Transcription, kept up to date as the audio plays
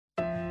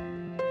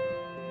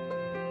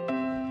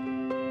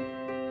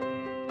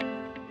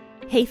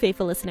Hey,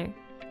 faithful listener.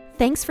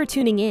 Thanks for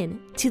tuning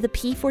in to the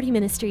P40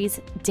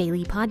 Ministries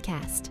Daily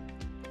Podcast.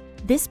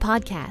 This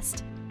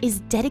podcast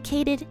is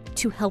dedicated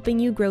to helping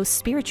you grow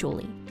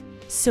spiritually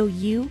so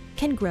you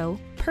can grow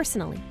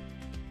personally.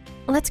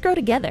 Let's grow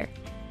together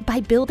by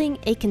building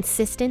a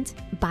consistent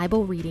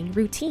Bible reading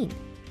routine.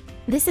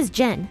 This is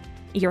Jen,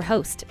 your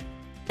host,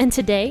 and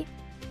today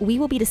we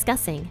will be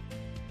discussing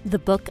the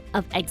book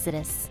of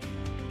Exodus.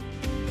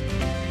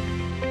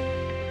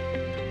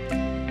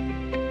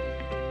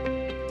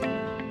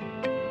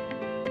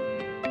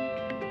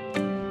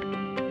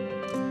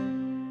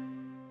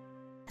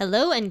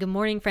 Hello and good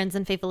morning, friends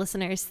and faithful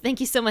listeners. Thank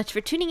you so much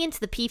for tuning into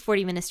the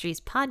P40 Ministries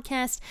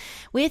podcast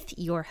with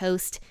your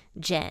host,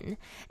 Jen.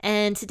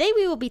 And today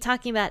we will be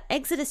talking about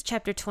Exodus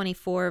chapter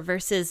 24,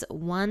 verses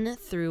 1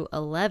 through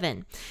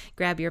 11.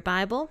 Grab your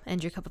Bible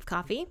and your cup of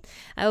coffee.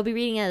 I will be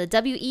reading out of the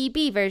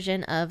WEB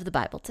version of the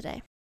Bible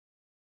today.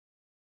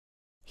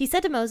 He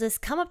said to Moses,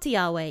 "Come up to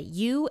Yahweh,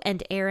 you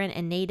and Aaron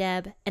and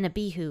Nadab and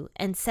Abihu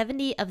and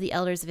 70 of the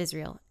elders of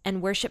Israel,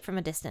 and worship from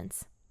a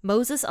distance.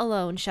 Moses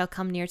alone shall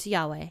come near to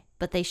Yahweh,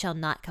 but they shall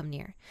not come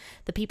near.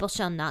 The people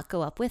shall not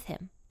go up with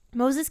him."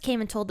 Moses came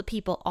and told the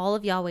people all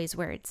of Yahweh's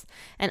words,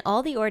 and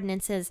all the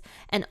ordinances,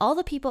 and all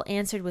the people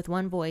answered with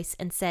one voice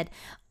and said,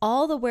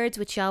 "All the words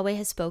which Yahweh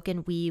has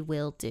spoken we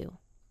will do."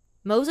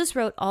 Moses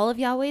wrote all of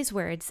Yahweh's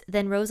words,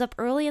 then rose up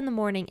early in the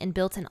morning and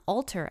built an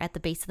altar at the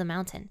base of the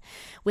mountain,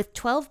 with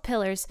 12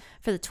 pillars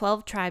for the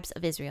 12 tribes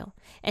of Israel.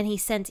 And he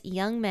sent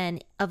young men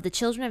of the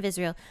children of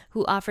Israel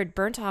who offered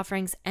burnt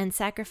offerings and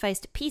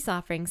sacrificed peace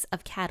offerings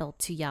of cattle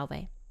to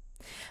Yahweh.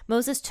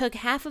 Moses took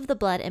half of the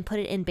blood and put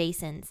it in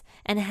basins,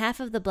 and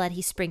half of the blood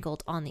he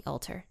sprinkled on the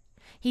altar.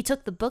 He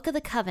took the book of the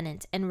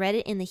covenant and read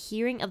it in the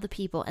hearing of the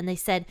people, and they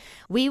said,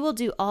 "We will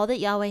do all that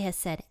Yahweh has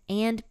said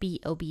and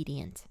be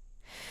obedient."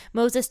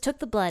 Moses took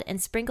the blood and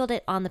sprinkled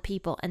it on the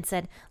people and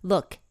said,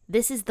 "Look,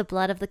 this is the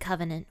blood of the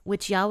covenant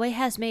which Yahweh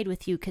has made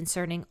with you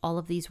concerning all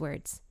of these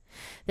words."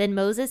 Then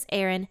Moses,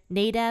 Aaron,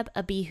 Nadab,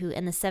 Abihu,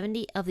 and the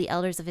 70 of the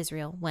elders of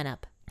Israel went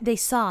up. They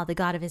saw the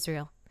God of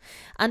Israel.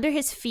 Under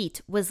his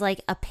feet was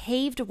like a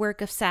paved work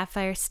of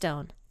sapphire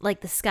stone, like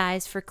the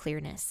skies for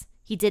clearness.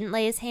 He didn't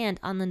lay his hand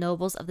on the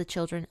nobles of the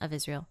children of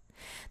Israel.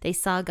 They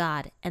saw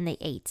God, and they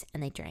ate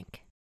and they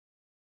drank.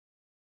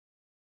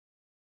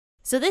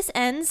 So this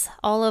ends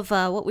all of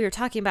what we were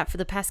talking about for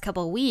the past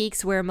couple of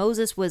weeks, where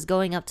Moses was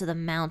going up to the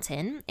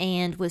mountain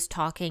and was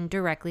talking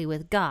directly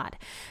with God.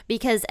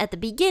 Because at the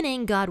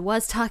beginning, God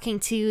was talking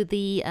to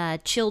the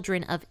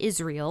children of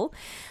Israel,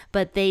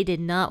 but they did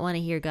not want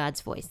to hear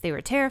God's voice. They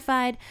were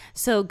terrified,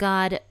 so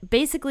God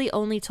basically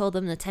only told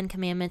them the 10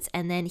 Commandments,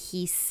 and then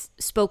he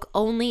spoke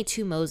only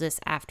to Moses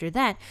after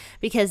that,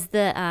 because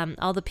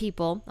all the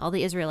people, all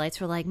the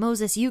Israelites were like,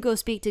 "Moses, you go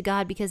speak to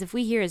God, because if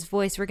we hear his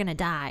voice, we're going to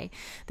die."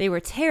 They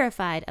were terrified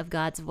of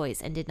God's voice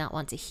and did not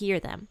want to hear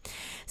them.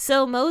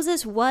 So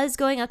Moses was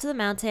going up to the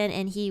mountain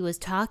and he was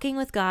talking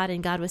with God,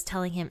 and God was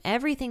telling him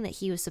everything that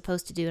he was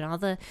supposed to do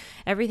and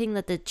everything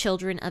that the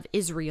children of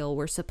Israel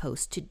were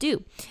supposed to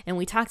do. And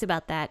we talked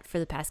about that for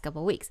the past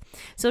couple of weeks.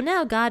 So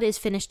now God is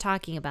finished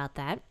talking about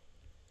that.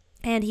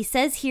 And he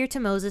says here to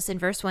Moses in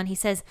verse 1, he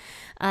says,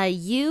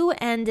 "You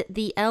and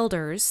the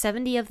elders,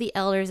 70 of the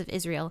elders of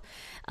Israel,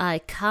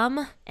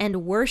 come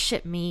and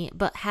worship me,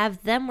 but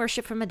have them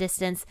worship from a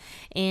distance,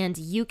 and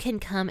you can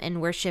come and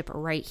worship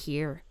right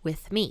here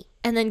with me."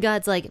 And then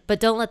God's like,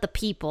 "But don't let the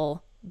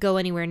people go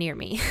anywhere near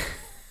me."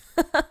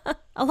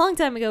 A long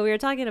time ago, we were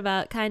talking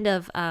about kind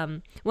of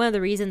one of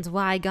the reasons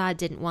why God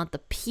didn't want the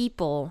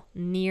people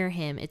near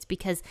him. It's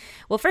because,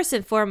 well, first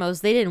and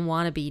foremost, they didn't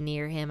want to be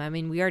near him. I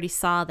mean, we already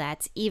saw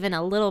that even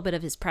a little bit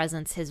of his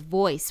presence, his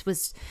voice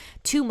was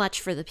too much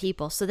for the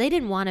people. So they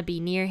didn't want to be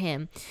near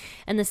him.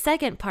 And the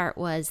second part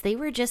was they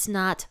were just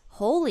not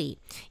holy.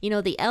 You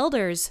know, the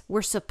elders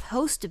were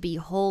supposed to be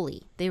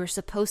holy. They were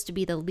supposed to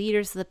be the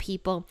leaders of the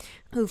people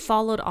who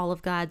followed all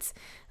of God's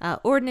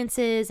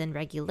ordinances and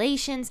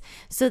regulations.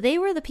 So they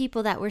were the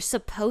people that were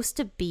supposed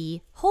to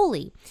be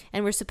holy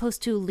and were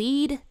supposed to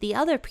lead the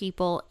other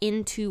people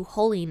into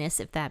holiness,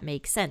 if that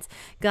makes sense.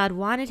 God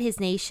wanted his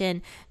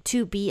nation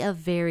to be a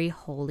very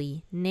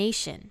holy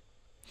nation.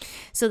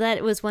 So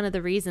that was one of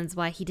the reasons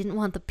why he didn't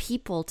want the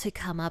people to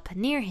come up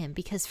near him,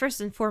 because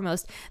first and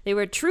foremost, they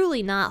were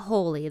truly not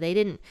holy. They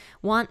didn't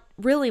want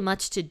really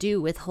much to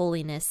do with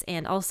holiness,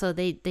 and also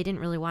they didn't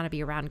really want to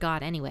be around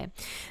God anyway.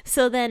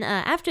 So then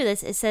after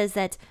this, it says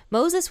that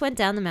Moses went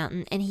down the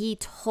mountain and he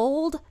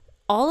told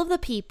all of the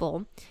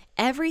people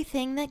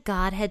everything that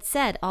God had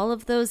said, all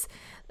of those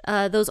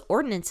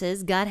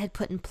ordinances God had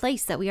put in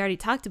place that we already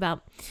talked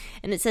about.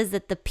 And it says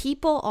that the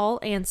people all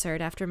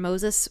answered after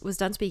Moses was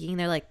done speaking.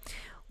 They're like,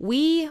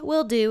 "We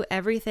will do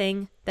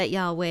everything that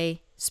Yahweh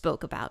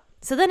spoke about."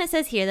 So then it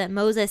says here that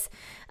Moses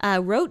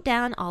wrote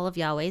down all of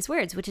Yahweh's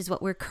words, which is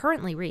what we're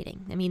currently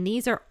reading. I mean,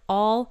 these are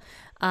all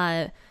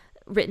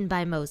written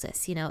by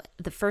Moses. You know,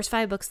 the first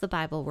 5 books of the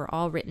Bible were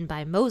all written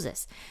by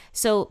Moses.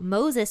 So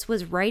Moses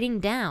was writing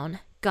down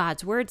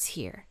God's words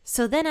here.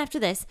 So then after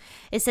this,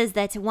 it says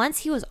that once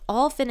he was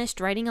all finished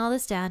writing all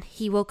this down,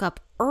 he woke up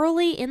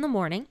early in the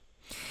morning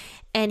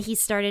and he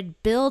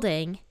started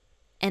building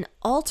an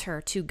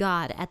altar to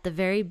God at the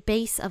very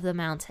base of the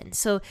mountain.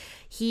 So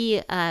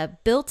he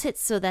built it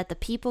so that the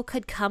people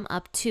could come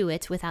up to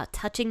it without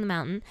touching the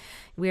mountain.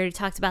 We already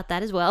talked about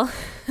that as well,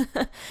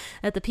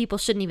 that the people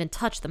shouldn't even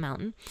touch the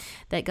mountain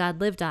that God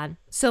lived on.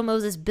 So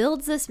Moses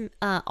builds this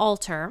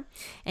altar,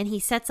 and he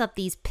sets up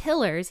these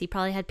pillars. He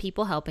probably had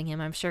people helping him.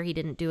 I'm sure he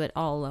didn't do it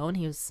all alone.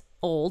 He was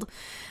old.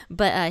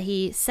 But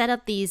he set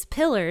up these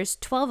pillars,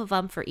 12 of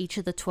them for each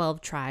of the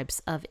 12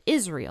 tribes of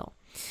Israel.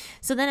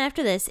 So then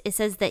after this, it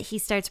says that he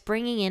starts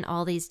bringing in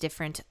all these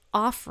different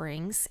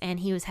offerings, and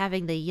he was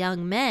having the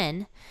young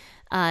men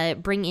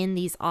bring in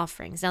these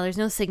offerings. Now, there's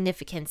no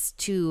significance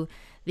to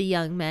the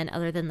young men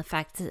other than the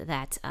fact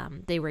that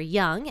they were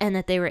young and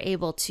that they were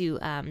able to,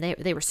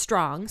 they were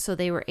strong, so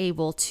they were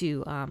able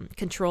to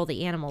control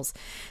the animals.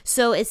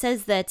 So it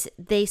says that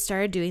they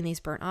started doing these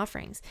burnt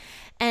offerings.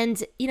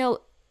 And,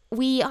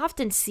 we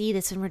often see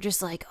this and we're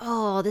just like,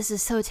 oh, this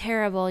is so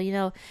terrible.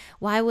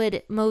 Why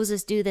would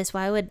Moses do this?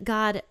 Why would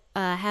God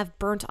have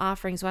burnt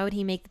offerings? Why would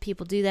he make the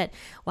people do that?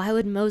 Why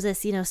would Moses,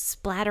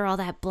 splatter all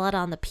that blood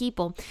on the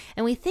people?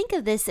 And we think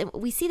of this, and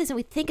we see this, and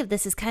we think of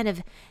this as kind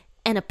of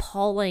an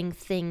appalling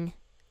thing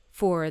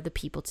for the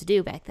people to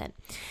do back then.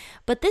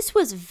 But this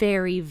was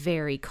very,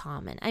 very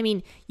common. I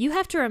mean, you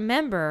have to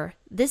remember,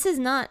 this is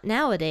not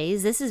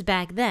nowadays, this is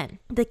back then.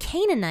 The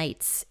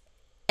Canaanites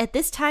at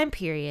this time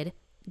period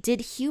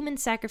did human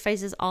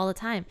sacrifices all the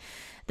time.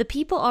 The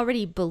people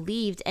already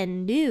believed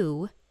and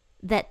knew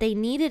that they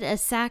needed a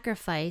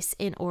sacrifice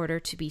in order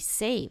to be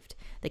saved.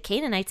 The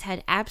Canaanites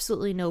had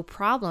absolutely no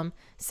problem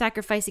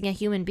sacrificing a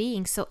human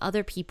being so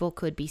other people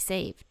could be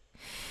saved.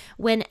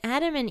 When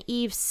Adam and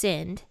Eve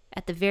sinned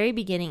at the very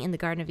beginning in the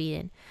Garden of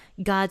Eden,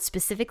 God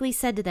specifically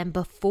said to them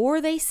before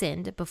they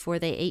sinned, before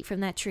they ate from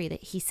that tree,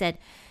 that he said,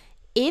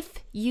 if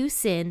you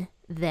sin,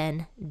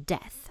 then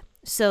death.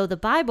 So the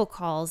Bible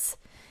calls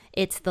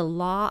it's the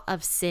law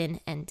of sin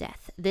and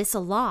death. This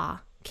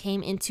law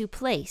came into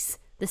place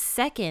the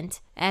second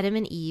Adam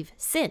and Eve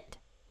sinned.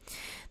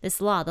 This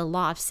law, the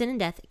law of sin and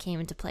death, came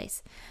into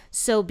place.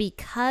 So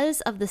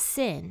because of the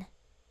sin,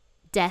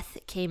 death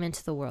came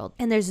into the world.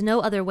 And there's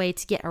no other way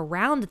to get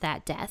around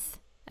that death.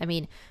 I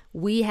mean,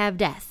 we have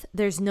death.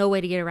 There's no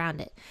way to get around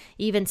it.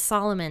 Even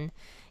Solomon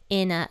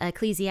in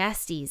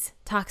Ecclesiastes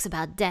talks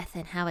about death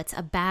and how it's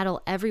a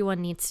battle everyone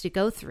needs to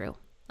go through,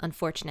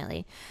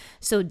 unfortunately.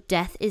 So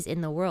death is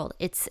in the world.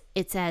 It's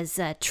as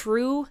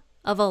true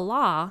of a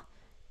law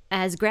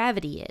as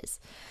gravity is.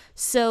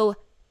 So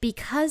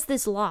because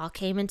this law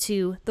came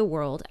into the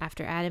world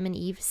after Adam and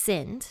Eve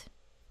sinned,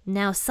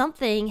 now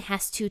something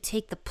has to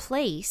take the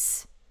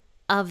place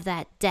of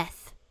that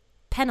death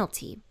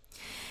penalty.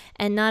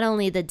 And not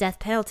only the death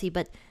penalty,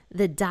 but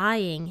the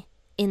dying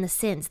in the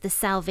sins, the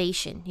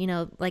salvation.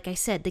 Like I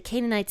said, the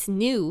Canaanites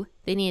knew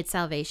they needed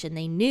salvation.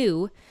 They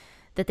knew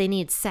that they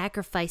needed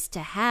sacrifice to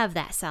have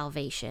that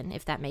salvation,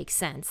 if that makes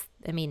sense.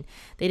 I mean,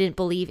 they didn't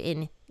believe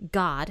in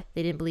God.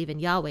 They didn't believe in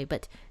Yahweh,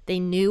 but they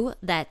knew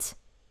that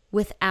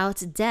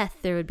without death,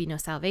 there would be no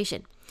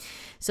salvation.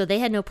 So they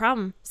had no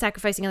problem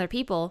sacrificing other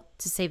people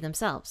to save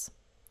themselves.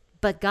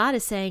 But God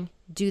is saying,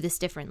 do this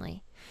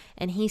differently.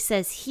 And he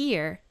says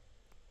here,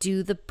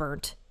 do the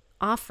burnt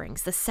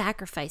offerings, the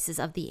sacrifices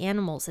of the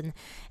animals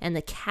and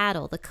the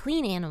cattle, the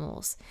clean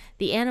animals,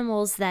 the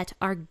animals that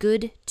are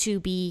good to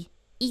be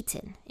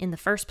eaten in the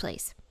first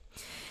place.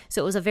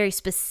 So it was a very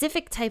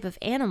specific type of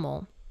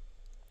animal.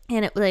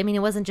 And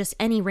it wasn't just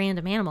any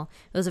random animal.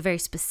 It was a very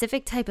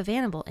specific type of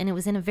animal, and it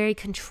was in a very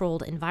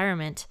controlled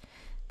environment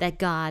that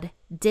God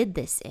did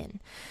this in.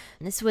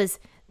 And this was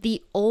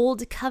the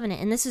old covenant,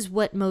 and this is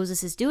what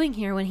Moses is doing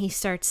here when he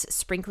starts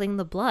sprinkling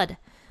the blood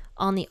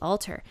on the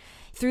altar.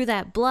 Through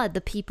that blood,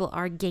 the people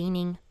are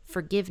gaining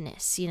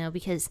forgiveness,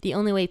 because the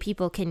only way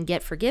people can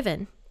get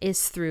forgiven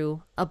is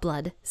through a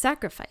blood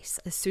sacrifice,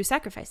 through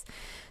sacrifice.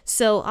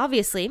 So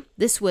obviously,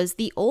 this was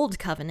the old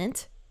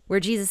covenant where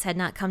Jesus had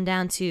not come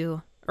down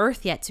to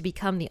earth yet to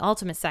become the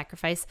ultimate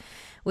sacrifice,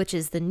 which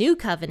is the new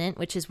covenant,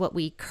 which is what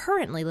we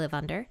currently live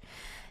under.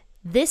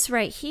 This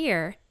right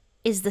here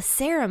is the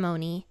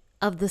ceremony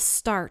of the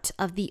start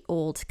of the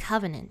old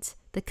covenant,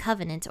 the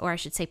covenant, or I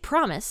should say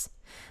promise,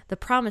 the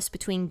promise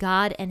between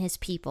God and his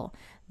people,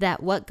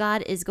 that what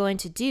God is going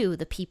to do,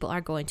 the people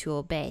are going to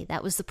obey.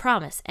 That was the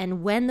promise.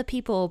 And when the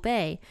people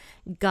obey,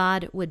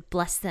 God would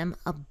bless them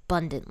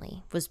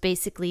abundantly, was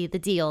basically the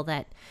deal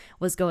that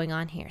was going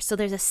on here. So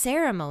there's a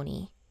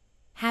ceremony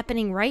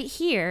happening right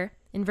here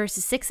in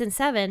verses 6 and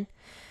 7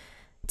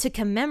 to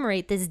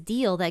commemorate this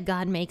deal that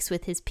God makes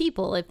with his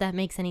people, if that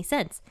makes any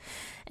sense.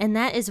 And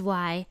that is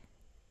why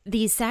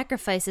these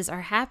sacrifices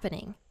are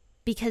happening,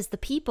 because the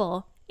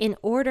people, in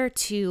order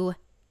to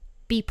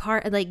be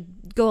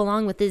go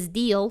along with this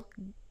deal,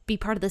 be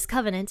part of this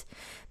covenant,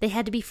 they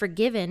had to be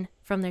forgiven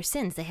from their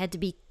sins. They had to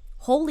be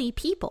holy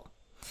people.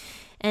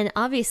 And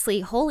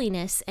obviously,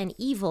 holiness and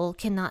evil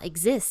cannot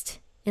exist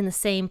in the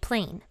same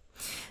plane.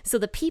 So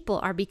the people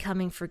are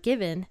becoming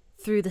forgiven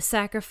through the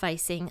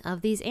sacrificing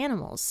of these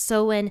animals.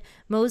 So when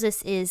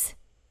Moses is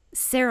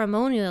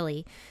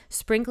ceremonially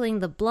sprinkling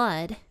the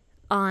blood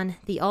on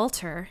the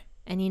altar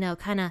and,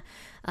 kind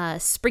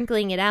of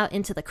sprinkling it out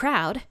into the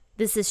crowd,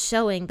 this is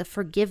showing the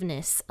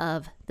forgiveness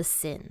of the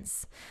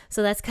sins.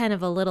 So that's kind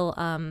of a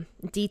little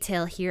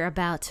detail here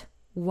about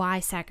why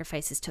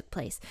sacrifices took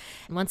place.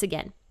 And once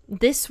again,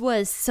 this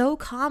was so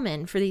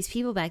common for these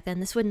people back then.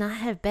 This would not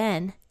have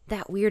been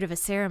that weird of a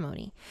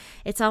ceremony.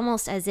 It's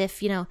almost as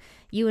if,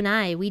 you and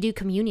I, we do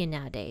communion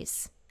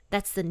nowadays.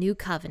 That's the new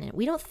covenant.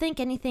 We don't think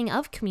anything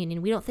of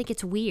communion. We don't think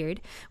it's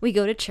weird. We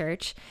go to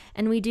church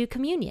and we do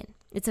communion.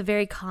 It's a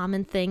very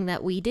common thing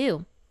that we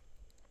do.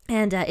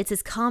 And it's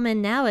as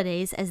common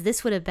nowadays as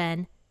this would have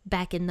been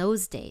back in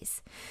those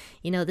days.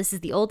 This is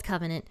the old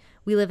covenant.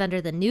 We live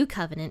under the new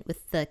covenant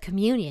with the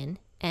communion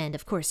and,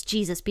 of course,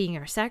 Jesus being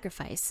our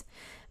sacrifice.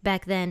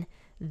 Back then,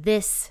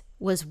 this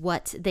was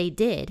what they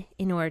did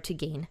in order to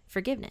gain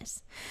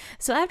forgiveness.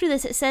 So after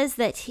this, it says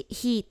that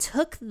he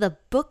took the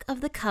book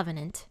of the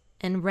covenant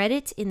and read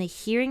it in the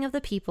hearing of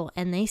the people,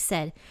 and they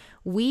said,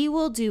 "We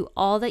will do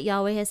all that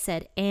Yahweh has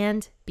said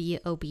and be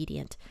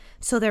obedient."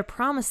 So they're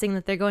promising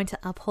that they're going to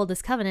uphold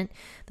this covenant,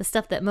 the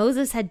stuff that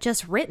Moses had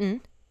just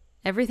written,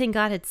 everything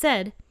God had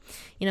said.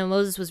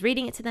 Moses was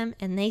reading it to them,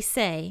 and they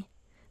say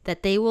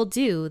that they will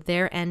do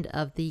their end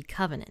of the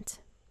covenant.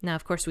 Now,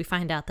 of course, we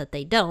find out that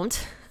they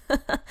don't.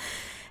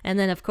 And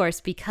then, of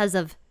course, because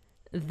of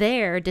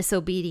their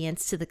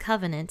disobedience to the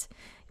covenant,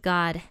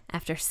 God,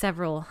 after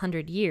several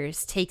hundred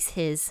years, takes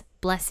his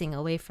blessing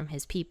away from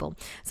his people.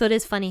 So it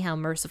is funny how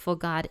merciful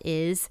God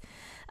is.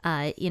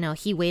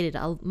 He waited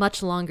a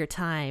much longer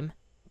time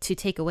to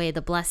take away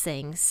the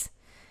blessings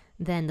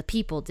than the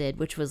people did,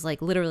 which was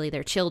like literally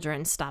their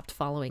children stopped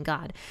following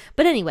God.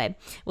 But anyway,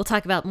 we'll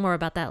talk more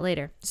about that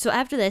later. So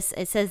after this,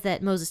 it says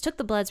that Moses took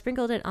the blood,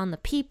 sprinkled it on the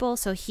people.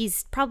 So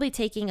he's probably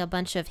taking a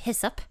bunch of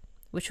hyssop,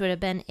 which would have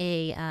been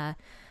a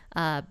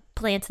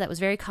plant that was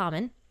very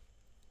common.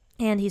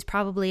 And he's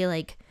probably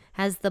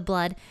has the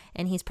blood,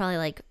 and he's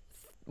probably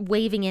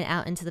waving it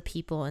out into the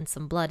people, and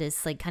some blood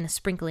is kind of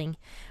sprinkling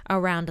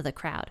around the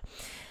crowd.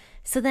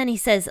 So then he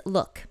says,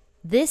 "Look,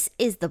 this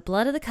is the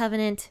blood of the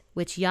covenant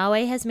which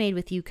Yahweh has made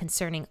with you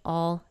concerning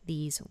all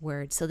these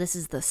words." So this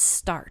is the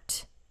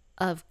start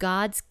of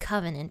God's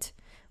covenant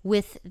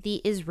with the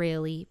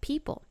Israeli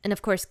people. And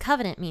of course,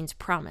 covenant means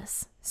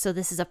promise. So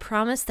this is a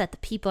promise that the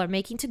people are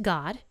making to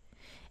God,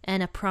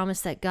 and a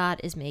promise that God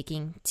is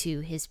making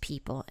to his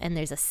people. And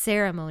there's a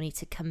ceremony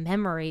to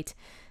commemorate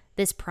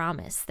this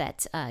promise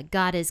that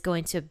God is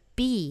going to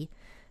be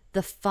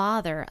the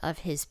father of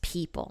his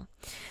people.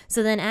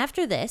 So then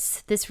after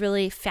this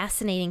really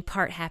fascinating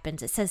part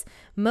happens. It says,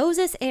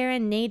 "Moses,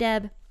 Aaron,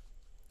 Nadab,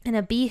 and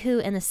Abihu,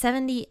 and the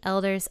 70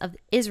 elders of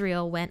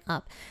Israel went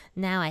up."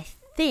 Now I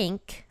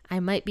think,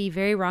 I might be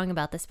very wrong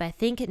about this, but I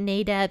think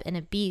Nadab and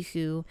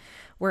Abihu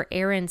were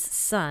Aaron's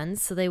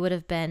sons. So they would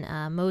have been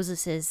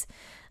Moses's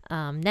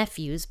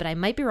nephews, but I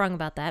might be wrong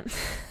about that.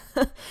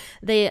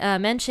 They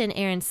mention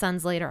Aaron's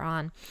sons later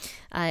on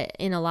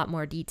in a lot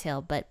more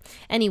detail. But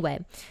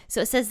anyway,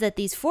 so it says that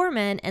these 4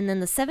 men and then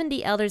the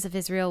 70 elders of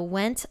Israel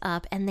went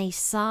up and they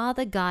saw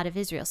the God of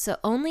Israel. So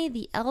only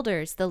the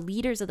elders, the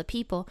leaders of the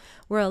people,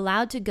 were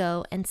allowed to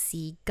go and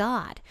see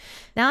God.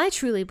 Now, I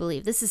truly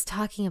believe this is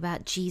talking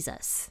about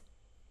Jesus.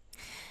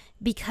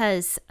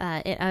 Because,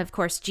 of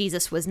course,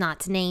 Jesus was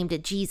not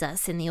named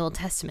Jesus in the Old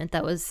Testament.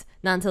 That was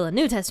not until the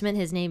New Testament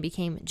his name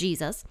became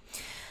Jesus.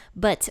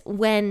 But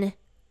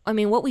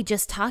what we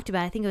just talked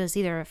about, I think it was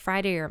either a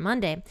Friday or a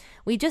Monday,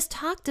 we just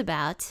talked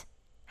about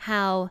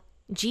how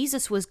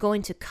Jesus was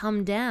going to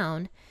come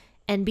down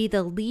and be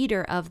the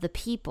leader of the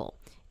people.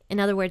 In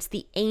other words,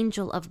 the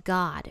angel of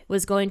God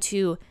was going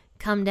to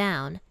come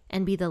down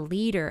and be the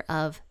leader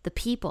of the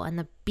people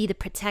and be the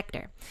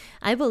protector.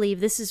 I believe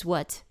this is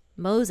what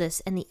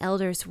Moses and the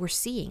elders were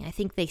seeing. I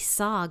think they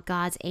saw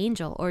God's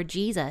angel, or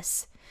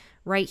Jesus,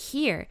 right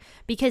here,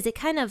 because it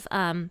kind of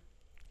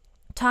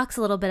talks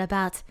a little bit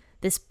about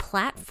this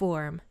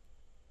platform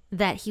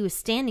that he was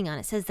standing on.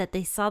 It says that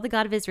they saw the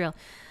God of Israel.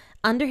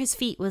 Under his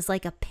feet was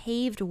like a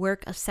paved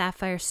work of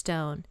sapphire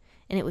stone,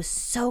 and it was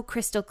so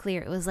crystal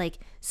clear. It was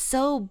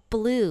so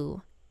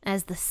blue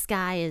as the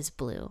sky is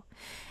blue.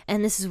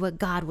 And this is what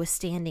God was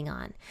standing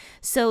on.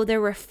 So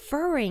they're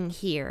referring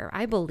here,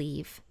 I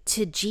believe,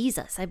 to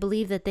Jesus. I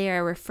believe that they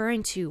are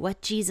referring to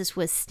what Jesus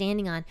was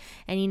standing on.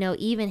 And,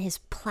 even his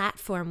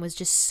platform was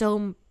just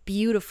so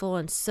beautiful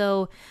and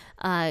so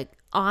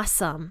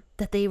awesome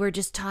that they were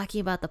just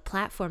talking about the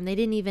platform. They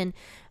didn't even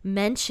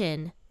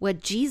mention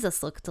what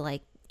Jesus looked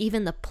like.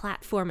 Even the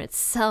platform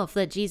itself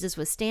that Jesus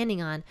was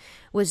standing on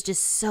was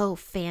just so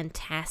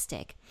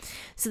fantastic.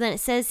 So then it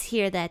says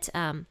here that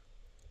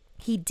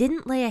he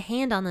didn't lay a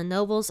hand on the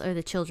nobles or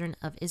the children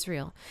of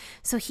Israel.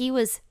 So he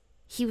was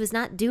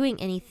not doing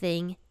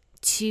anything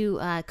to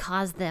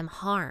cause them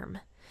harm.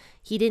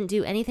 He didn't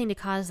do anything to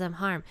cause them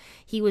harm.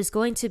 He was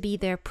going to be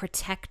their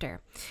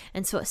protector.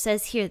 And so it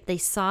says here, they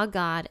saw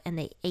God and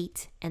they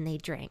ate and they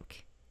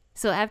drank.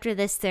 So after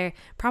this, they're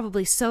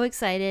probably so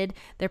excited.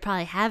 They're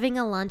probably having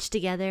a lunch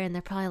together, and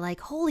they're probably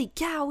like, holy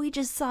cow, we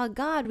just saw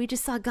God. We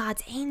just saw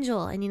God's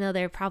angel. And,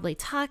 they're probably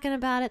talking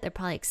about it. They're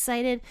probably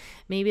excited.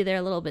 Maybe they're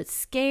a little bit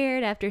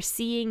scared after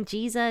seeing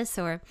Jesus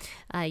or,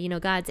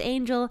 God's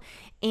angel.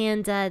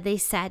 And they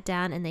sat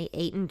down and they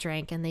ate and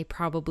drank, and they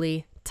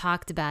probably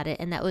talked about it.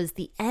 And that was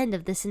the end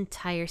of this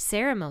entire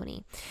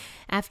ceremony.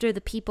 After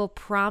the people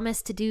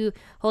promised to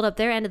hold up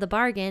their end of the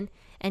bargain,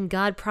 and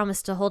God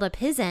promised to hold up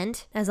his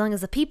end as long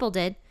as the people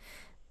did,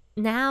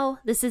 now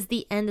this is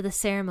the end of the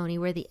ceremony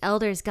where the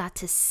elders got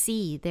to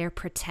see their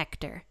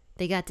protector.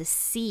 They got to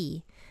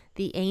see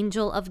the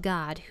angel of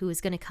God who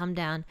was going to come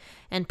down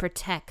and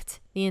protect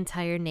the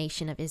entire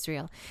nation of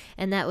Israel.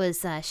 And that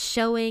was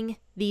showing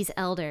these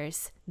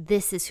elders,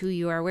 this is who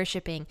you are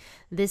worshiping.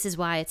 This is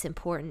why it's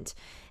important.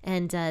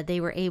 And they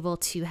were able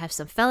to have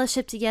some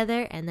fellowship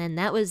together. And then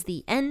that was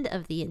the end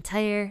of the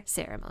entire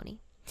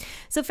ceremony.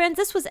 So friends,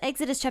 this was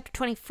Exodus chapter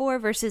 24,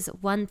 verses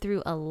 1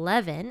 through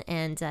 11,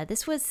 and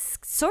this was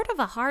sort of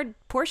a hard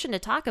portion to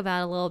talk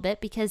about a little bit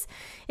because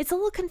it's a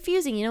little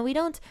confusing. We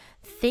don't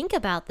think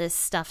about this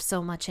stuff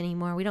so much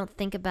anymore. We don't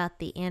think about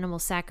the animal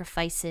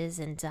sacrifices,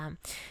 and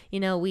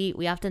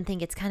we often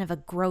think it's kind of a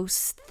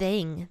gross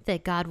thing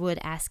that God would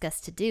ask us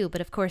to do,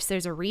 but of course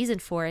there's a reason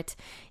for it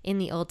in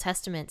the Old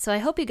Testament. So I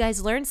hope you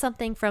guys learned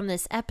something from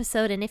this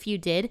episode, and if you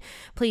did,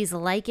 please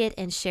like it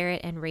and share it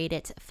and rate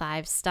it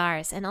 5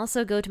 stars. And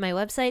also go to my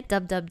website,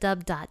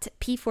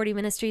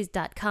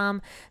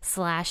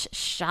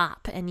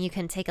 www.p40ministries.com/shop, and you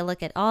can take a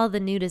look at all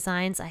the new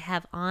designs I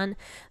have on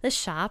the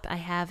shop. I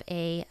have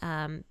a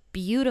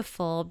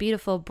beautiful,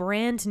 beautiful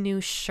brand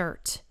new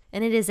shirt,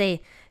 and it is an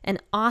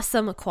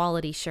awesome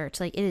quality shirt.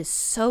 Like, it is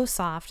so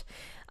soft.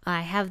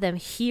 I have them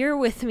here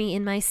with me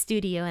in my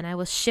studio, and I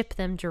will ship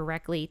them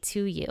directly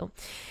to you.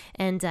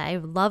 And I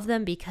love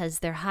them because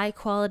they're high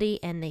quality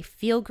and they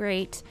feel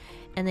great,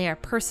 and they are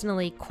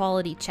personally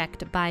quality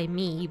checked by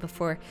me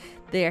before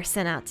they are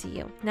sent out to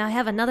you. Now, I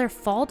have another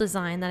fall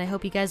design that I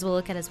hope you guys will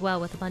look at as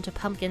well, with a bunch of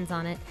pumpkins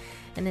on it,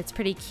 and it's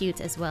pretty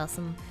cute as well,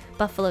 some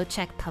buffalo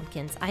check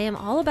pumpkins. I am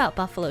all about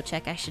buffalo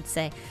check, I should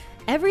say.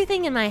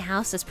 Everything in my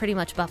house is pretty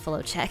much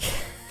buffalo check.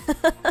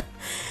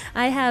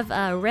 I have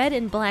red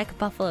and black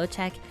buffalo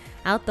check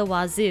out the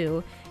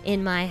wazoo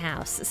in my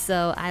house.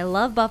 So I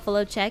love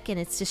buffalo check, and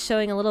it's just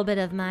showing a little bit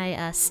of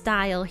my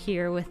style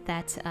here with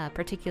that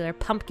particular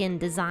pumpkin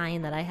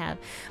design that I have.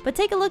 But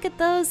take a look at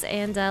those,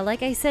 and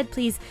like I said,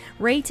 please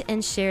rate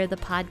and share the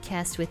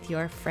podcast with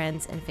your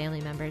friends and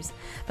family members.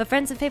 But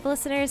friends and faithful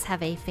listeners,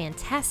 have a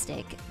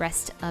fantastic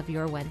rest of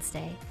your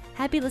Wednesday.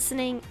 Happy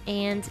listening,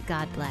 and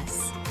God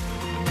bless.